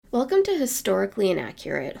Welcome to Historically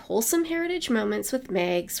Inaccurate, Wholesome Heritage Moments with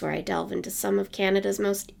Megs, where I delve into some of Canada's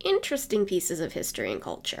most interesting pieces of history and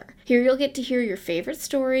culture. Here you'll get to hear your favorite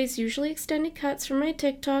stories, usually extended cuts from my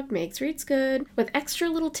TikTok, Megs Reads Good, with extra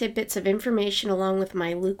little tidbits of information along with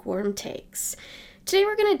my lukewarm takes. Today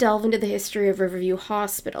we're going to delve into the history of Riverview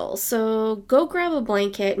Hospital, so go grab a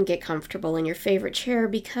blanket and get comfortable in your favorite chair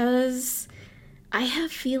because I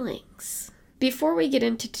have feelings. Before we get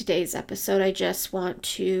into today's episode, I just want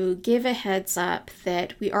to give a heads up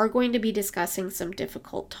that we are going to be discussing some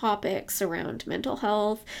difficult topics around mental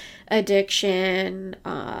health, addiction,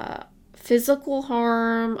 physical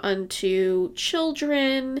harm unto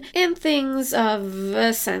children, and things of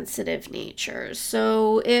a sensitive nature.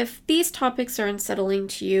 So if these topics are unsettling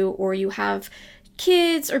to you, or you have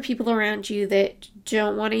kids or people around you that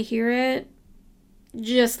don't want to hear it,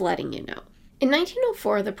 just letting you know. In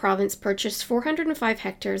 1904, the province purchased 405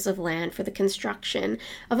 hectares of land for the construction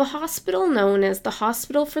of a hospital known as the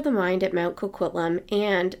Hospital for the Mind at Mount Coquitlam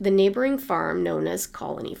and the neighboring farm known as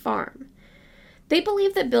Colony Farm. They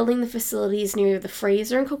believed that building the facilities near the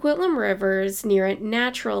Fraser and Coquitlam rivers near a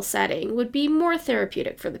natural setting would be more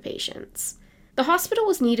therapeutic for the patients. The hospital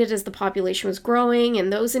was needed as the population was growing,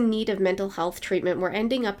 and those in need of mental health treatment were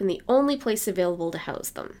ending up in the only place available to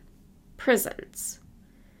house them: prisons.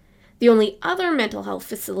 The only other mental health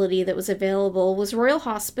facility that was available was Royal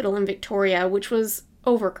Hospital in Victoria, which was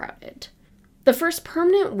overcrowded. The first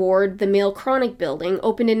permanent ward, the Male Chronic Building,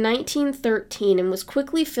 opened in 1913 and was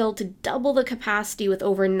quickly filled to double the capacity with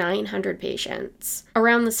over 900 patients.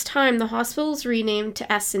 Around this time, the hospital was renamed to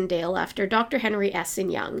Essendale after Dr. Henry Essen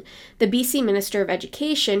Young, the BC Minister of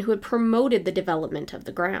Education who had promoted the development of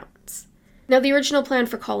the grounds. Now, the original plan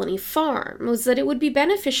for Colony Farm was that it would be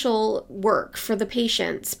beneficial work for the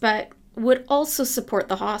patients, but would also support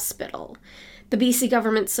the hospital. The BC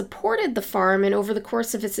government supported the farm, and over the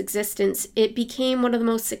course of its existence, it became one of the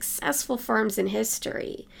most successful farms in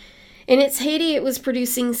history. In its heyday, it was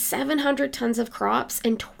producing 700 tons of crops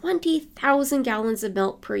and 20,000 gallons of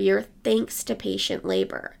milk per year thanks to patient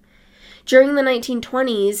labor. During the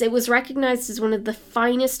 1920s, it was recognized as one of the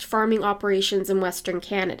finest farming operations in Western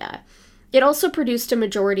Canada. It also produced a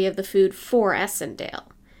majority of the food for Essendale.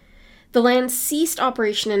 The land ceased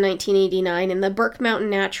operation in 1989, and the Burke Mountain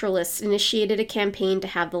Naturalists initiated a campaign to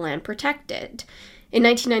have the land protected. In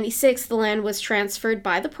 1996, the land was transferred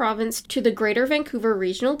by the province to the Greater Vancouver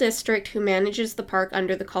Regional District, who manages the park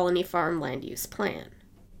under the Colony Farm Land Use Plan.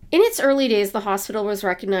 In its early days, the hospital was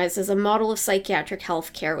recognized as a model of psychiatric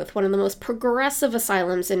health care with one of the most progressive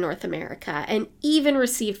asylums in North America, and even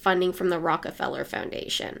received funding from the Rockefeller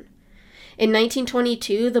Foundation. In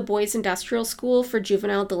 1922, the Boys Industrial School for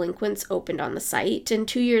Juvenile Delinquents opened on the site, and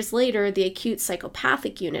 2 years later, the Acute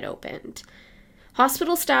Psychopathic Unit opened.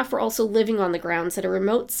 Hospital staff were also living on the grounds at a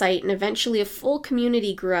remote site, and eventually a full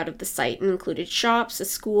community grew out of the site and included shops, a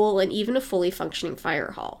school, and even a fully functioning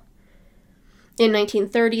fire hall. In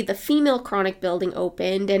 1930, the Female Chronic Building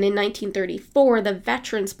opened, and in 1934, the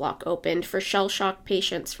Veterans Block opened for shell-shocked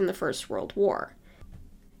patients from the First World War.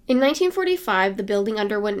 In 1945, the building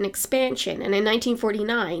underwent an expansion, and in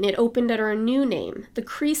 1949, it opened under a new name, the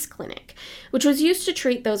Crease Clinic, which was used to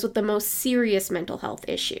treat those with the most serious mental health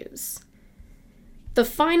issues. The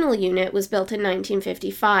final unit was built in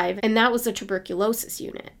 1955, and that was the tuberculosis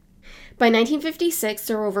unit. By 1956,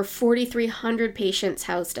 there were over 4,300 patients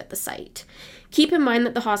housed at the site. Keep in mind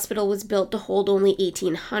that the hospital was built to hold only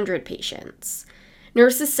 1,800 patients.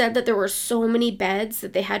 Nurses said that there were so many beds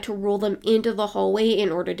that they had to roll them into the hallway in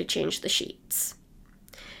order to change the sheets.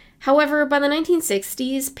 However, by the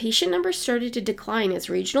 1960s, patient numbers started to decline as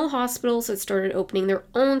regional hospitals had started opening their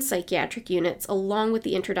own psychiatric units along with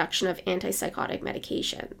the introduction of antipsychotic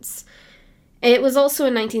medications. It was also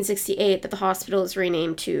in 1968 that the hospital was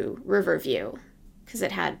renamed to Riverview, because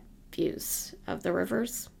it had views of the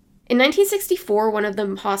rivers. In 1964, one of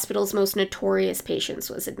the hospital's most notorious patients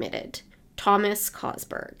was admitted: Thomas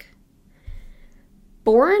Cosberg.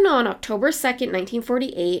 Born on October 2,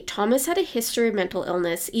 1948, Thomas had a history of mental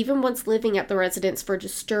illness even once living at the Residence for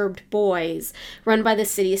Disturbed Boys run by the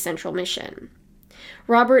city's Central Mission.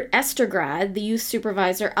 Robert Estergrad, the youth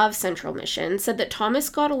supervisor of Central Mission, said that Thomas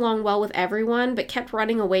got along well with everyone but kept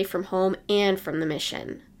running away from home and from the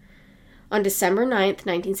mission. On December 9,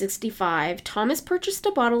 1965, Thomas purchased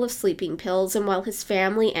a bottle of sleeping pills, and while his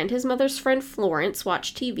family and his mother's friend Florence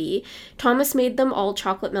watched TV, Thomas made them all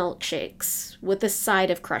chocolate milkshakes with a side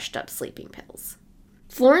of crushed-up sleeping pills.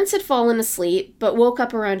 Florence had fallen asleep, but woke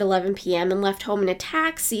up around 11 p.m. and left home in a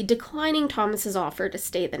taxi, declining Thomas's offer to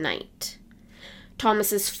stay the night.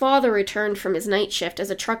 Thomas's father returned from his night shift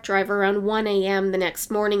as a truck driver around 1 a.m. the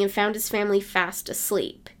next morning and found his family fast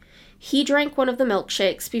asleep. He drank one of the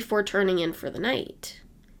milkshakes before turning in for the night.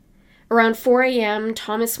 Around 4 a.m.,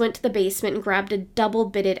 Thomas went to the basement and grabbed a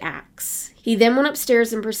double-bitted axe. He then went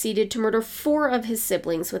upstairs and proceeded to murder 4 of his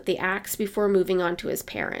siblings with the axe before moving on to his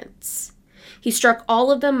parents. He struck all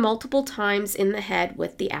of them multiple times in the head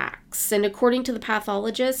with the axe, and according to the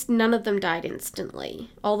pathologist, none of them died instantly,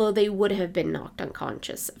 although they would have been knocked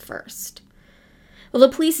unconscious at first. While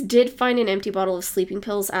the police did find an empty bottle of sleeping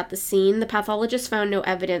pills at the scene, the pathologist found no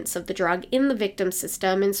evidence of the drug in the victim's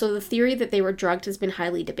system, and so the theory that they were drugged has been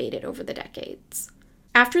highly debated over the decades.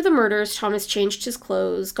 After the murders, Thomas changed his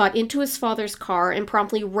clothes, got into his father's car, and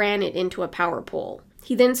promptly ran it into a power pole.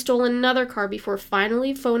 He then stole another car before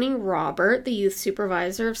finally phoning Robert, the youth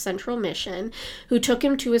supervisor of Central Mission, who took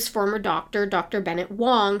him to his former doctor, Dr. Bennett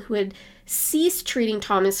Wong, who had ceased treating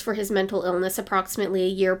Thomas for his mental illness approximately a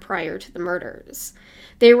year prior to the murders.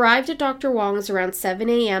 They arrived at Dr. Wong's around 7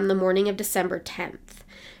 a.m. the morning of December 10th.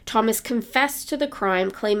 Thomas confessed to the crime,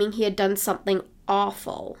 claiming he had done something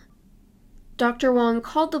awful. Dr. Wong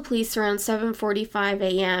called the police around 7:45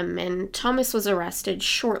 a.m., and Thomas was arrested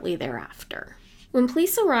shortly thereafter. When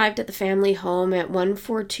police arrived at the family home at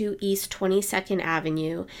 142 East 22nd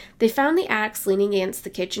Avenue, they found the axe leaning against the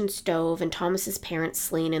kitchen stove and Thomas's parents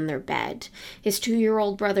slain in their bed, his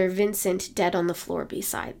 2-year-old brother Vincent dead on the floor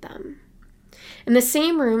beside them. In the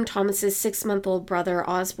same room, Thomas's 6-month-old brother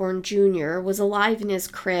Osborne Jr. was alive in his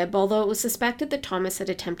crib, although it was suspected that Thomas had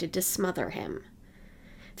attempted to smother him.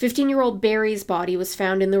 15-year-old Barry's body was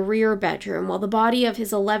found in the rear bedroom, while the body of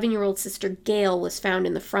his 11-year-old sister Gail was found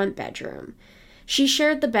in the front bedroom. She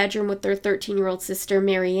shared the bedroom with their 13-year-old sister,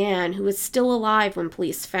 Mary Ann, who was still alive when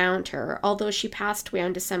police found her, although she passed away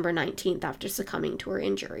on December 19th after succumbing to her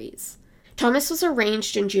injuries. Thomas was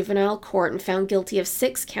arraigned in juvenile court and found guilty of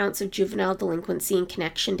 6 counts of juvenile delinquency in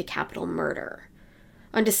connection to capital murder.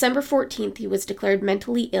 On December 14th, he was declared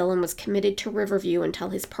mentally ill and was committed to Riverview until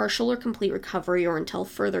his partial or complete recovery or until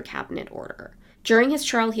further cabinet order. During his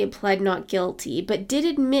trial, he had pled not guilty, but did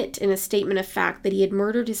admit in a statement of fact that he had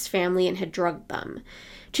murdered his family and had drugged them.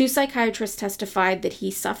 2 psychiatrists testified that he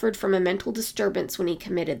suffered from a mental disturbance when he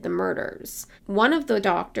committed the murders. One of the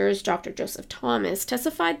doctors, Dr. Joseph Thomas,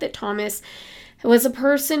 testified that Thomas was a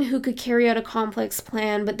person who could carry out a complex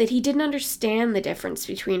plan, but that he didn't understand the difference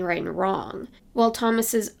between right and wrong. While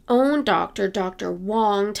Thomas's own doctor, Dr.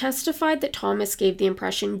 Wong, testified that Thomas gave the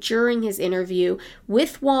impression during his interview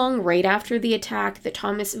with Wong right after the attack that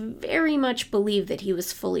Thomas very much believed that he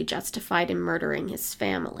was fully justified in murdering his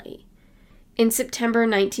family. In September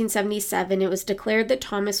 1977, it was declared that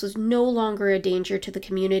Thomas was no longer a danger to the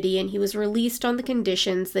community and he was released on the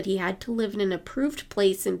conditions that he had to live in an approved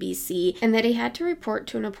place in BC and that he had to report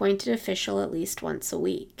to an appointed official at least once a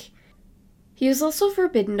week. He was also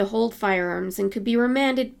forbidden to hold firearms and could be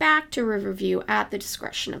remanded back to Riverview at the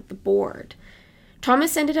discretion of the board.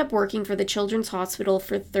 Thomas ended up working for the Children's Hospital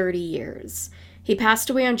for 30 years. He passed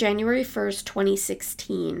away on January 1st,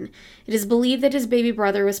 2016. It is believed that his baby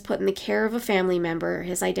brother was put in the care of a family member,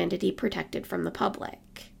 his identity protected from the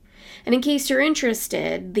public. And in case you're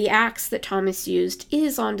interested, the axe that Thomas used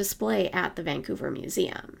is on display at the Vancouver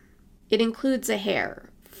Museum. It includes a hair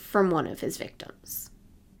from one of his victims.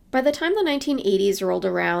 By the time the 1980s rolled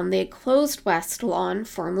around, they had closed West Lawn,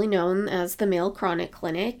 formerly known as the Male Chronic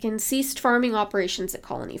Clinic, and ceased farming operations at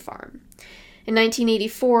Colony Farm. In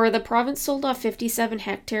 1984, the province sold off 57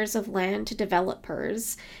 hectares of land to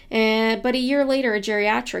developers, but a year later, a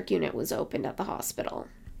geriatric unit was opened at the hospital.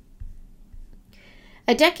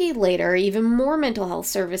 A decade later, even more mental health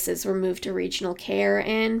services were moved to regional care,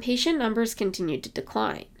 and patient numbers continued to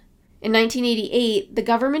decline. In 1988, the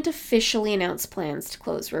government officially announced plans to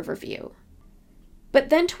close Riverview. But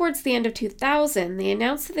then towards the end of 2000, they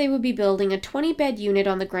announced that they would be building a 20-bed unit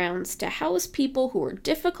on the grounds to house people who were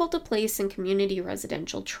difficult to place in community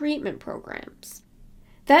residential treatment programs.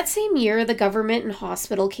 That same year, the government and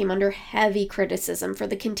hospital came under heavy criticism for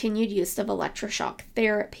the continued use of electroshock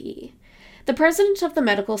therapy. The president of the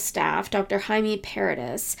medical staff, Dr. Jaime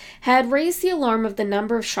Paredes, had raised the alarm of the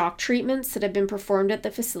number of shock treatments that had been performed at the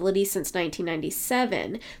facility since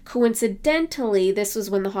 1997. Coincidentally, this was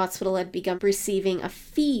when the hospital had begun receiving a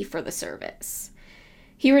fee for the service.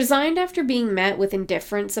 He resigned after being met with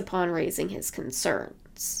indifference upon raising his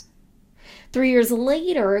concerns. 3 years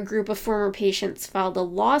later, a group of former patients filed a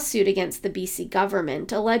lawsuit against the BC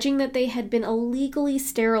government, alleging that they had been illegally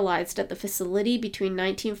sterilized at the facility between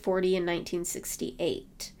 1940 and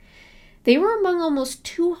 1968. They were among almost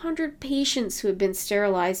 200 patients who had been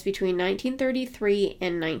sterilized between 1933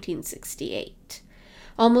 and 1968.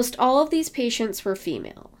 Almost all of these patients were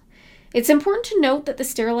female. It's important to note that the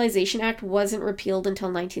Sterilization Act wasn't repealed until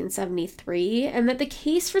 1973, and that the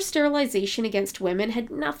case for sterilization against women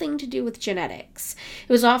had nothing to do with genetics.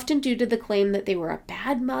 It was often due to the claim that they were a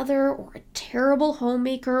bad mother or a terrible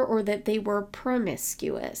homemaker or that they were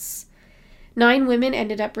promiscuous. 9 women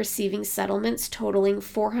ended up receiving settlements totaling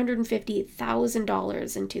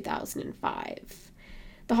 $450,000 in 2005.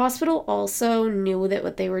 The hospital also knew that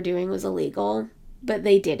what they were doing was illegal, but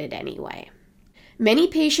they did it anyway. Many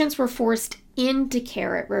patients were forced into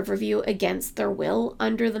care at Riverview against their will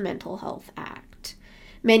under the Mental Health Act.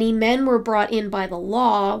 Many men were brought in by the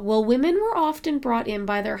law, while women were often brought in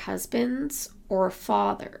by their husbands or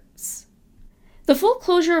fathers. The full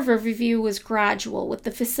closure of Riverview was gradual, with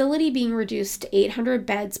the facility being reduced to 800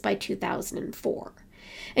 beds by 2004,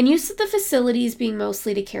 and use of the facilities being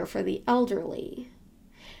mostly to care for the elderly.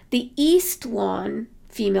 The East Lawn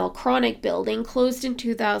Female Chronic Building closed in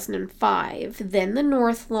 2005, then the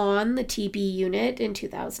North Lawn, the TB unit, in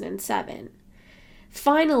 2007.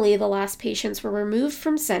 Finally, the last patients were removed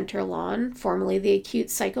from Center Lawn, formerly the Acute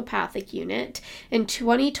Psychopathic Unit, in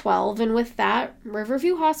 2012, and with that,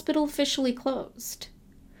 Riverview Hospital officially closed.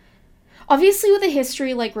 Obviously, with a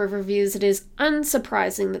history like Riverview's, it is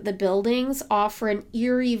unsurprising that the buildings offer an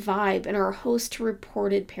eerie vibe and are host to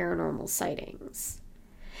reported paranormal sightings.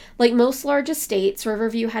 Like most large estates,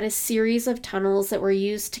 Riverview had a series of tunnels that were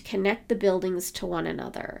used to connect the buildings to one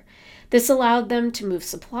another. This allowed them to move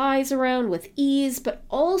supplies around with ease, but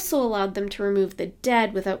also allowed them to remove the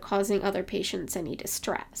dead without causing other patients any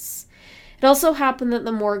distress. It also happened that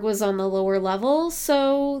the morgue was on the lower level,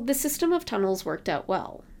 so the system of tunnels worked out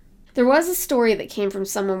well. There was a story that came from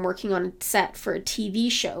someone working on a set for a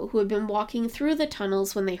TV show who had been walking through the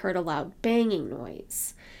tunnels when they heard a loud banging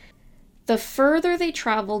noise. The further they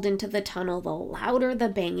traveled into the tunnel, the louder the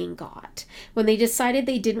banging got. When they decided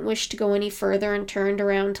they didn't wish to go any further and turned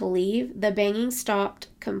around to leave, the banging stopped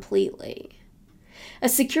completely. A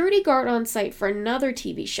security guard on site for another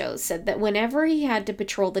TV show said that whenever he had to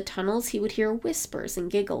patrol the tunnels, he would hear whispers and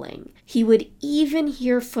giggling. He would even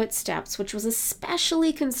hear footsteps, which was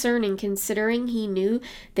especially concerning considering he knew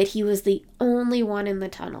that he was the only one in the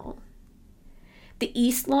tunnel. The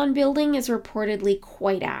East Lawn building is reportedly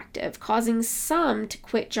quite active, causing some to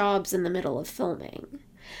quit jobs in the middle of filming.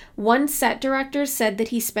 One set director said that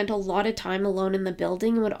he spent a lot of time alone in the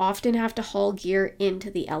building and would often have to haul gear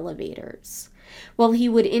into the elevators. While he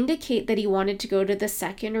would indicate that he wanted to go to the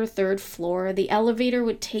 2nd or 3rd floor, the elevator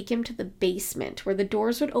would take him to the basement where the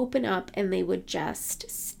doors would open up and they would just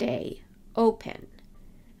stay open.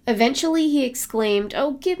 Eventually he exclaimed,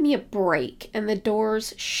 "Oh, give me a break," and the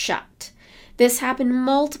doors shut. This happened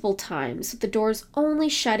multiple times, with the doors only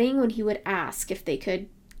shutting when he would ask if they could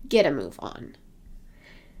get a move on.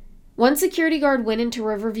 One security guard went into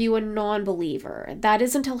Riverview a non-believer. That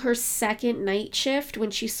is until her second night shift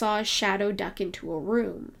when she saw a shadow duck into a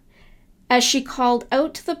room. As she called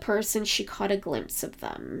out to the person, she caught a glimpse of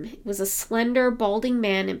them. It was a slender, balding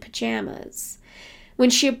man in pajamas.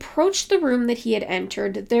 When she approached the room that he had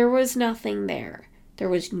entered, there was nothing there. There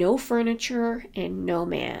was no furniture and no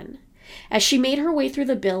man. As she made her way through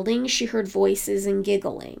the building, she heard voices and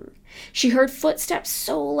giggling. She heard footsteps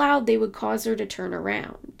so loud they would cause her to turn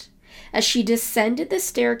around. As she descended the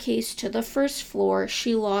staircase to the 1st floor,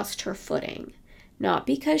 she lost her footing. Not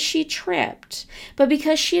because she tripped, but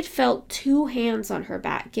because she had felt 2 hands on her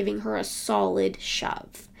back, giving her a solid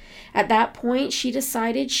shove. At that point, she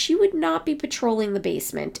decided she would not be patrolling the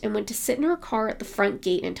basement and went to sit in her car at the front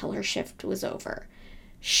gate until her shift was over.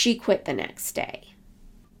 She quit the next day.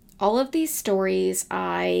 All of these stories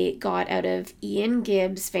I got out of Ian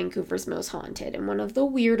Gibbs' Vancouver's Most Haunted, and one of the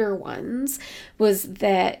weirder ones was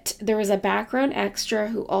that there was a background extra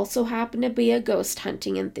who also happened to be a ghost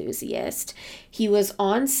hunting enthusiast. He was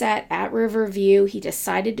on set at Riverview. He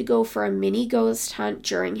decided to go for a mini ghost hunt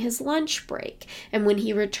during his lunch break, and when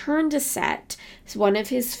he returned to set, one of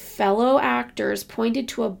his fellow actors pointed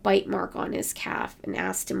to a bite mark on his calf and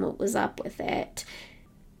asked him what was up with it.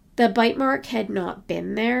 The bite mark had not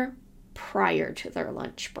been there prior to their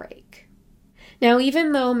lunch break. Now,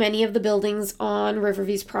 even though many of the buildings on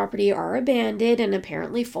Riverview's property are abandoned and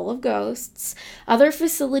apparently full of ghosts, other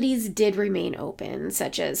facilities did remain open,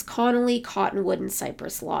 such as Connolly, Cottonwood, and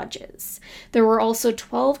Cypress Lodges. There were also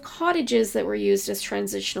 12 cottages that were used as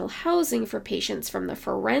transitional housing for patients from the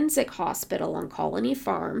Forensic Hospital on Colony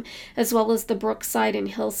Farm, as well as the Brookside and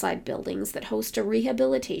Hillside buildings that host a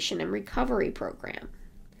rehabilitation and recovery program.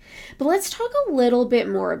 But let's talk a little bit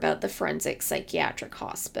more about the Forensic Psychiatric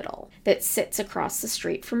Hospital that sits across the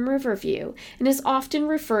street from Riverview and is often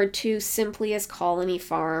referred to simply as Colony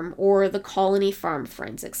Farm or the Colony Farm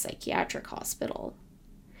Forensic Psychiatric Hospital.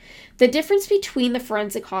 The difference between the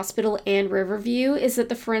forensic hospital and Riverview is that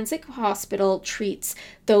the forensic hospital treats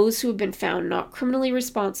those who have been found not criminally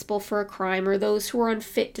responsible for a crime or those who are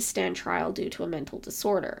unfit to stand trial due to a mental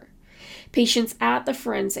disorder. Patients at the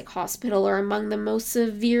forensic hospital are among the most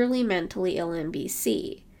severely mentally ill in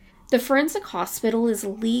BC. The forensic hospital is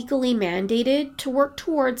legally mandated to work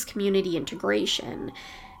towards community integration,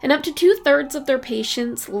 and up to 2/3 of their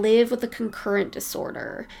patients live with a concurrent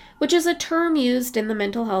disorder, which is a term used in the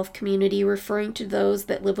mental health community referring to those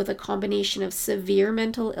that live with a combination of severe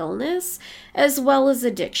mental illness as well as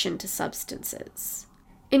addiction to substances.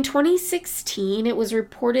 In 2016, it was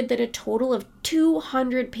reported that a total of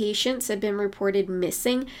 200 patients had been reported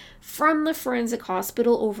missing from the forensic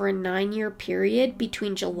hospital over a 9-year period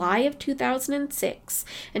between July of 2006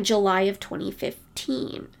 and July of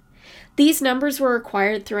 2015. These numbers were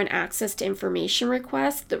acquired through an access to information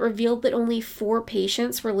request that revealed that only 4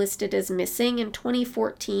 patients were listed as missing in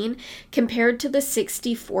 2014 compared to the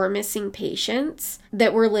 64 missing patients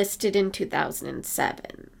that were listed in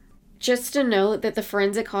 2007. Just a note that the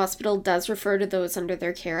forensic hospital does refer to those under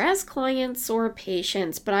their care as clients or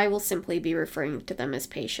patients, but I will simply be referring to them as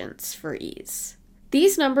patients for ease.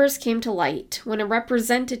 These numbers came to light when a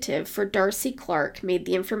representative for Darcy Clark made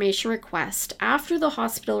the information request after the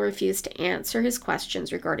hospital refused to answer his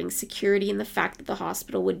questions regarding security and the fact that the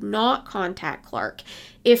hospital would not contact Clark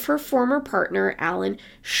if her former partner, Alan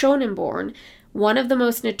Schonenborn, one of the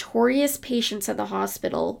most notorious patients at the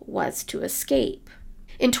hospital, was to escape.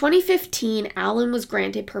 In 2015, Alan was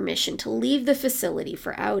granted permission to leave the facility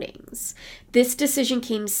for outings. This decision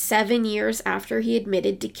came 7 years after he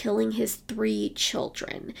admitted to killing his 3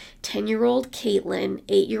 children, 10-year-old Caitlin,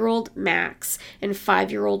 8-year-old Max, and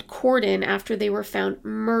 5-year-old Corden, after they were found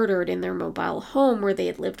murdered in their mobile home where they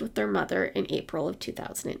had lived with their mother in April of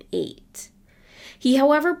 2008. He,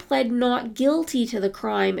 however, pled not guilty to the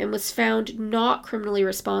crime and was found not criminally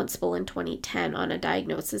responsible in 2010 on a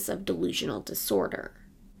diagnosis of delusional disorder.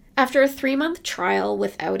 After a 3-month trial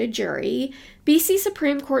without a jury, BC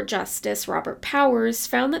Supreme Court Justice Robert Powers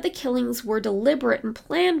found that the killings were deliberate and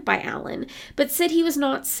planned by Alan, but said he was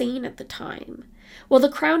not sane at the time. While the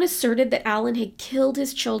Crown asserted that Alan had killed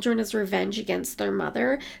his children as revenge against their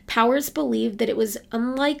mother, Powers believed that it was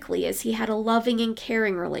unlikely as he had a loving and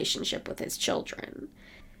caring relationship with his children.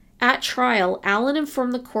 At trial, Alan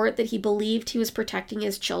informed the court that he believed he was protecting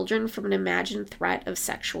his children from an imagined threat of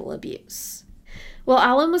sexual abuse. While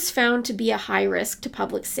Alan was found to be a high risk to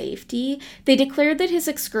public safety, they declared that his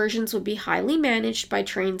excursions would be highly managed by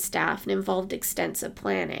trained staff and involved extensive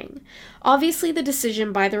planning. Obviously, the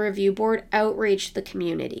decision by the review board outraged the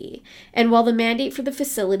community, and while the mandate for the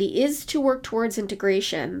facility is to work towards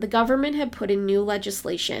integration, the government had put in new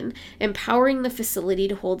legislation empowering the facility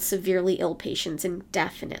to hold severely ill patients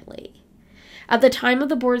indefinitely. At the time of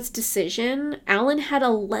the board's decision, Alan had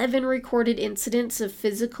 11 recorded incidents of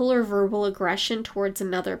physical or verbal aggression towards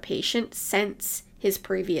another patient since his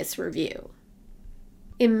previous review.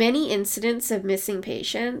 In many incidents of missing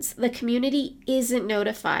patients, the community isn't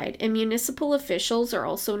notified, and municipal officials are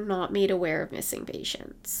also not made aware of missing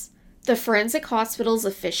patients. The Forensic Hospital's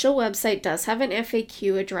official website does have an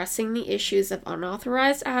FAQ addressing the issues of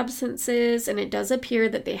unauthorized absences, and it does appear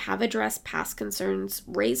that they have addressed past concerns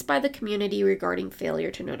raised by the community regarding failure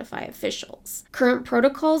to notify officials. Current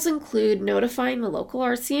protocols include notifying the local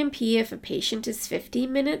RCMP if a patient is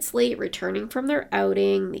 15 minutes late returning from their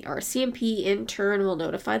outing. The RCMP in turn will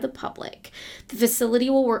notify the public. The facility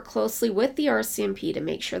will work closely with the RCMP to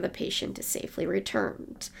make sure the patient is safely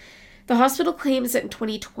returned. The hospital claims that in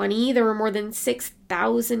 2020, there were more than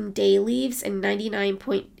 6,000 day leaves and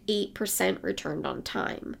 99.8% returned on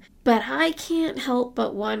time. But I can't help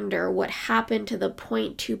but wonder what happened to the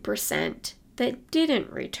 0.2% that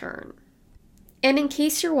didn't return. And in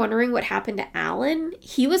case you're wondering what happened to Alan,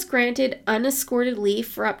 he was granted unescorted leave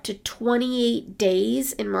for up to 28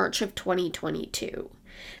 days in March of 2022.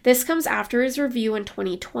 This comes after his review in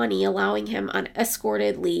 2020, allowing him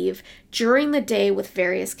unescorted leave during the day with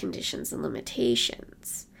various conditions and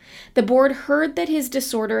limitations. The board heard that his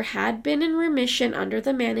disorder had been in remission under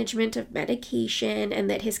the management of medication and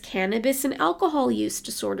that his cannabis and alcohol use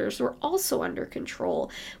disorders were also under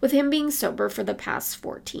control, with him being sober for the past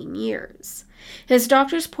 14 years. His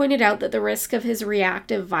doctors pointed out that the risk of his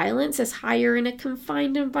reactive violence is higher in a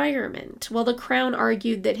confined environment, while the Crown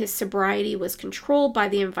argued that his sobriety was controlled by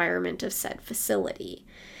the environment of said facility.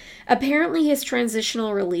 Apparently, his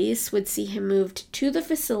transitional release would see him moved to the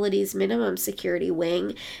facility's minimum security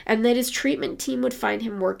wing, and that his treatment team would find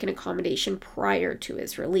him work and accommodation prior to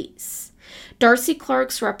his release. Darcy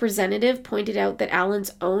Clark's representative pointed out that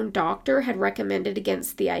Allen's own doctor had recommended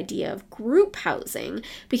against the idea of group housing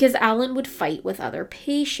because Allen would fight with other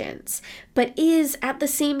patients, but is at the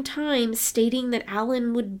same time stating that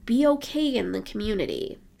Allen would be okay in the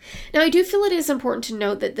community. Now, I do feel it is important to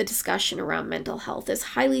note that the discussion around mental health is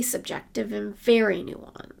highly subjective and very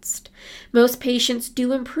nuanced. Most patients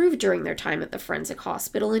do improve during their time at the forensic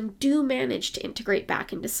hospital and do manage to integrate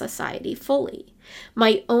back into society fully.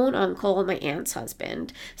 My own uncle, my aunt's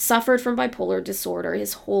husband, suffered from bipolar disorder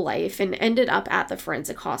his whole life and ended up at the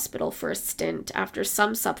forensic hospital for a stint after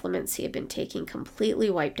some supplements he had been taking completely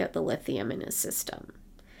wiped out the lithium in his system.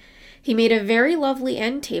 He made a very lovely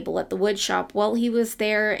end table at the wood shop while he was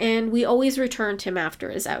there, and we always returned him after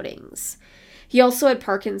his outings. He also had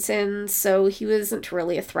Parkinson's, so he wasn't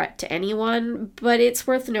really a threat to anyone, but it's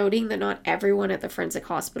worth noting that not everyone at the forensic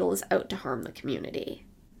hospital is out to harm the community.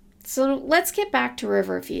 So let's get back to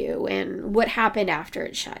Riverview and what happened after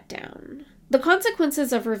it shut down. The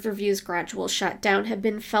consequences of Riverview's gradual shutdown have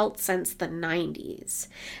been felt since the 90s.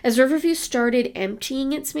 As Riverview started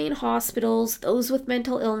emptying its main hospitals, those with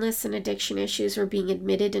mental illness and addiction issues were being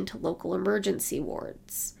admitted into local emergency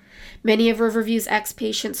wards. Many of Riverview's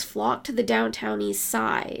ex-patients flocked to the downtown east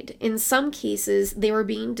side. In some cases, they were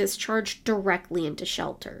being discharged directly into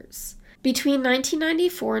shelters. Between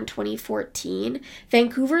 1994 and 2014,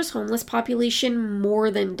 Vancouver's homeless population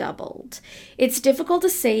more than doubled. It's difficult to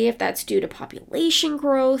say if that's due to population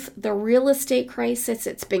growth, the real estate crisis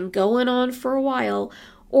that's been going on for a while,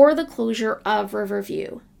 or the closure of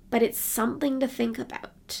Riverview, but it's something to think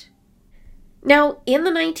about. Now, in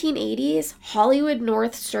the 1980s, Hollywood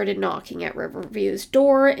North started knocking at Riverview's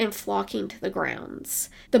door and flocking to the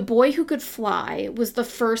grounds. The Boy Who Could Fly was the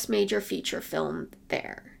first major feature film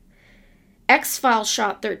there. X-Files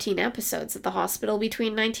shot 13 episodes at the hospital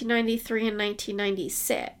between 1993 and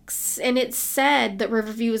 1996, and it's said that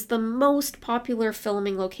Riverview is the most popular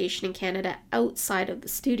filming location in Canada outside of the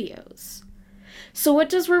studios. So what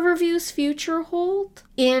does Riverview's future hold?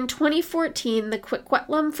 In 2014, the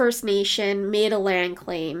Coquitlam First Nation made a land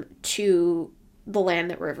claim to the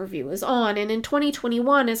land that Riverview is on, and in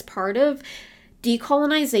 2021, as part of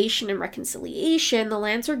decolonization and reconciliation, the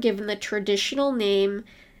lands were given the traditional name,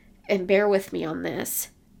 and bear with me on this,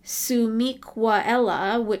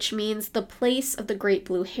 Sumiquaela, which means the place of the great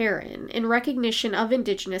blue heron, in recognition of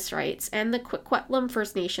Indigenous rights and the Coquitlam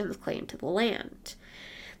First Nations' claim to the land.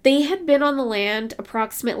 They had been on the land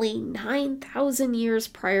approximately 9,000 years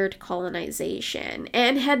prior to colonization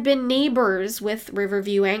and had been neighbors with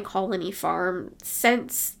Riverview and Colony Farm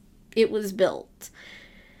since it was built.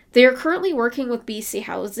 They are currently working with BC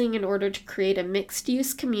Housing in order to create a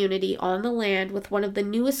mixed-use community on the land, with one of the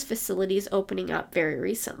newest facilities opening up very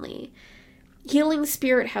recently. Healing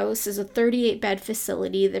Spirit House is a 38-bed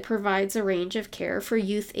facility that provides a range of care for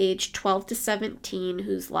youth aged 12 to 17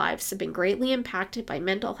 whose lives have been greatly impacted by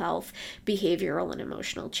mental health, behavioral, and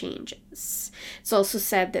emotional changes. It's also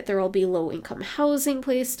said that there will be low-income housing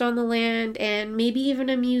placed on the land and maybe even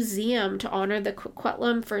a museum to honor the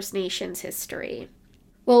Coquitlam First Nations history.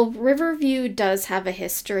 Well, Riverview does have a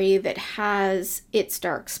history that has its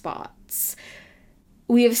dark spots.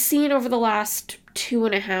 We have seen over the last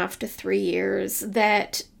 2.5 to 3 years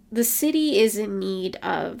that the city is in need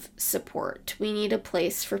of support. We need a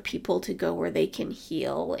place for people to go where they can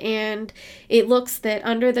heal. And it looks that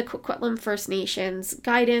under the Coquitlam First Nations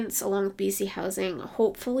guidance, along with BC Housing,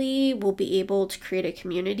 hopefully we'll be able to create a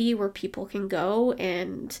community where people can go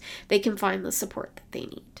and they can find the support that they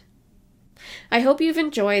need. I hope you've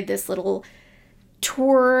enjoyed this little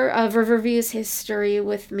tour of Riverview's history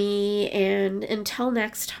with me, and until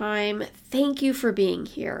next time, thank you for being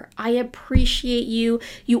here. I appreciate you.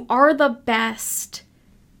 You are the best.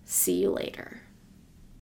 See you later.